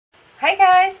Hi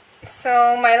guys!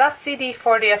 So my last CD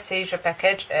for the Asia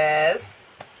package is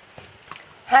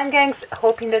HanGeng's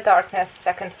Hope in the Darkness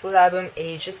second full album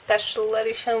Asia Special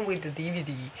Edition with the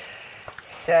DVD.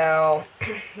 So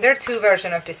there are two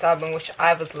versions of this album which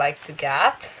I would like to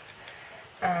get.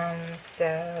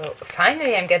 So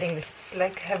finally I'm getting this. It's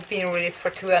like have been released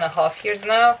for 2.5 years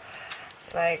now.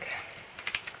 It's like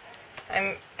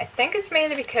I think it's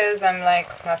mainly because I'm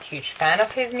like not a huge fan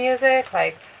of his music.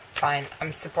 Like fine,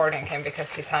 I'm supporting him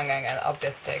because he's HanGeng and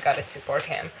obviously I gotta support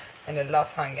him. And I love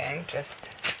HanGeng, just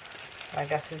I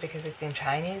guess it's because it's in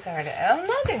Chinese or I'm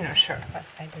not even sure, but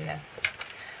I don't know.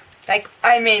 Like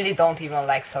I mainly don't even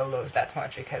like solos that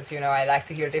much because I like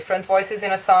to hear different voices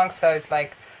in a song, so it's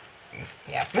like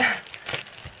yeah.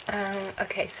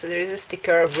 Okay, so there is a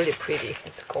sticker, really pretty.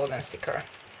 It's a golden sticker.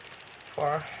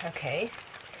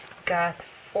 Got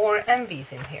 4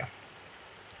 MVs in here.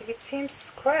 It seems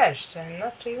scratched, I'm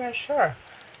not even sure.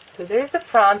 So there's the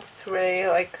front, it's really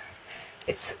like,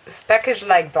 it's packaged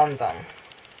like Don Don.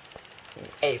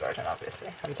 A version obviously,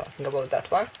 I'm talking about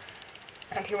that one.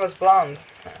 And he was blonde,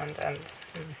 and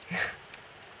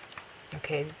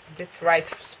okay, it's right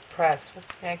press,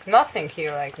 like nothing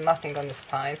here, like nothing on the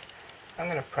spines. I'm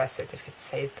gonna press it if it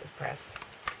says to press.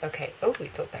 Okay, oh,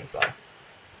 it opens well.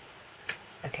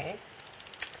 Okay,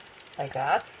 like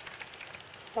that,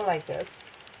 or like this.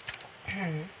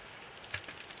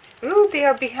 Ooh, they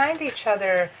are behind each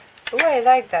other. Ooh, I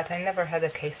like that. I never had a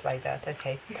case like that.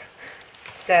 Okay.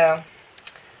 So,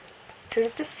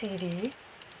 here's the CD.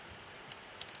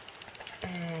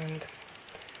 And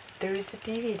there is the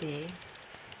DVD.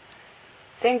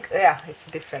 Yeah, it's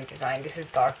a different design. This is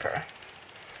darker.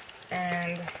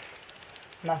 And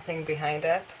nothing behind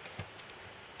it.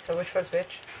 So which was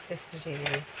which? This is the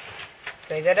DVD.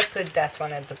 So I gotta put that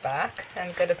one at the back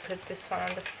and gotta put this one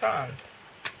on the front.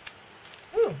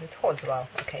 Ooh, it holds well.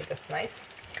 Okay, that's nice.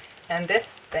 And this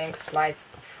thing slides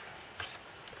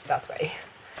that way.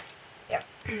 Yep.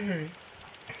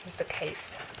 Here's the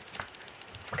case.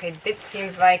 Okay, this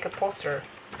seems like a poster.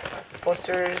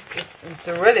 Posters, it's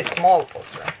a really small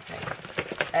poster.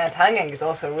 And HanGeng is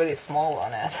also really small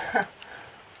on it.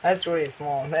 That's really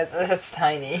small. That's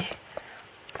tiny.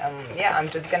 Yeah, I'm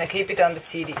just gonna keep it on the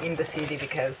CD, in the CD,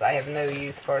 because I have no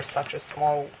use for such a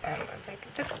small, like,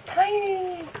 it's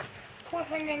tiny! Poor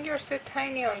HanGeng, you're so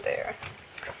tiny on there.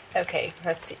 Okay,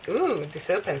 let's see. Ooh, this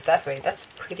opens that way, that's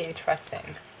pretty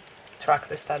interesting.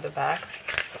 Track list at the back.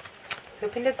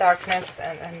 Hope in the Darkness,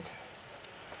 and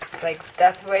it's like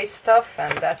that way stuff,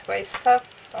 and that way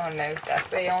stuff. Oh no,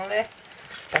 that way only.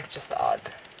 That's just odd.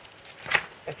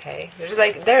 Okay,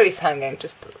 there is HanGeng,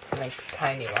 just like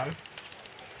tiny one.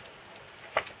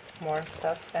 More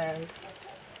stuff, and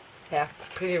yeah,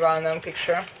 pretty well-known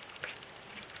picture.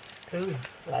 Ooh,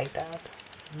 like that.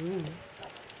 Ooh.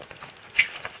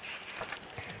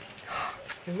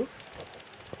 Ooh,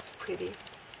 it's pretty.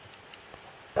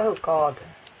 Oh god,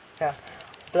 yeah.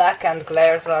 Black and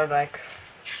glares are like.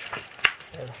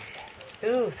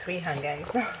 Ooh, 3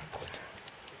 HanGengs.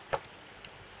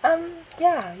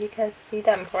 Yeah, you can see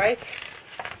them, right?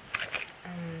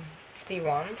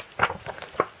 D1.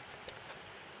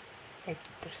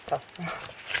 There's stuff.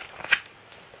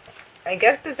 I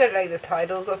guess these are like the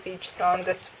titles of each song.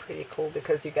 That's pretty cool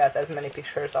because you get as many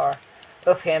pictures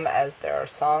of him as there are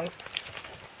songs.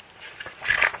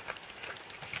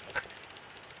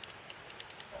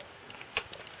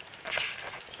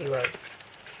 Keyword.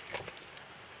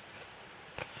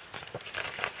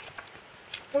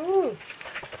 Ooh.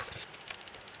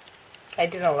 I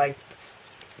didn't like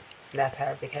that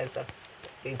hair because of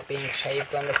it being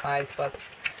shaved on the sides, but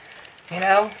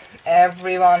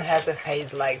everyone has a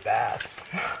face like that.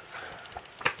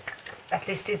 At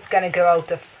least it's gonna go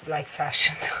out of like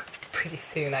fashion pretty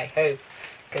soon, I hope,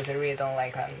 because I really don't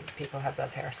like when people have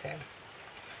that hair. So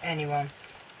anyone.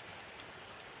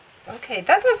 Okay,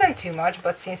 that wasn't too much,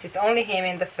 but since it's only him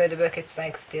in the photo book, it's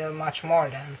like still much more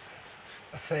than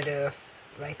a photo of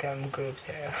like group.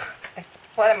 So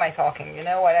what am I talking? You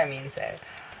know what I mean? So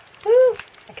woo.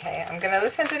 Okay, I'm gonna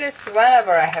listen to this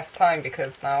whenever I have time,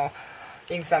 because now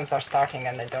exams are starting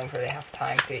and I don't really have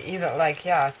time to even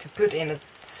to put in a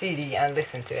CD and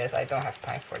listen to it. I don't have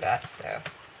time for that, so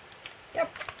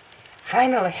yep.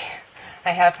 Finally,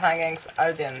 I have HanGeng's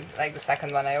album, like the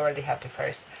second one. I already have the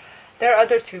first. There are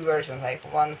other 2 versions, like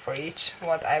one for each,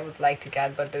 what I would like to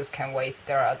get, but those can wait.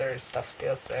 There are other stuff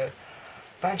still, so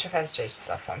bunch of SJ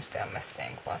stuff I'm still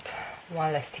missing, but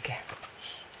one less to get.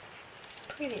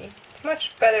 Pretty. It's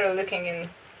much better looking in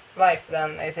life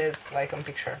than it is like on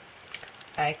picture.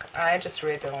 I just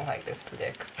really don't like this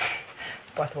look,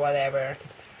 but whatever.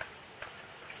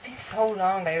 It's been so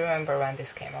long. I remember when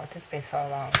this came out. It's been so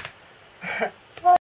long.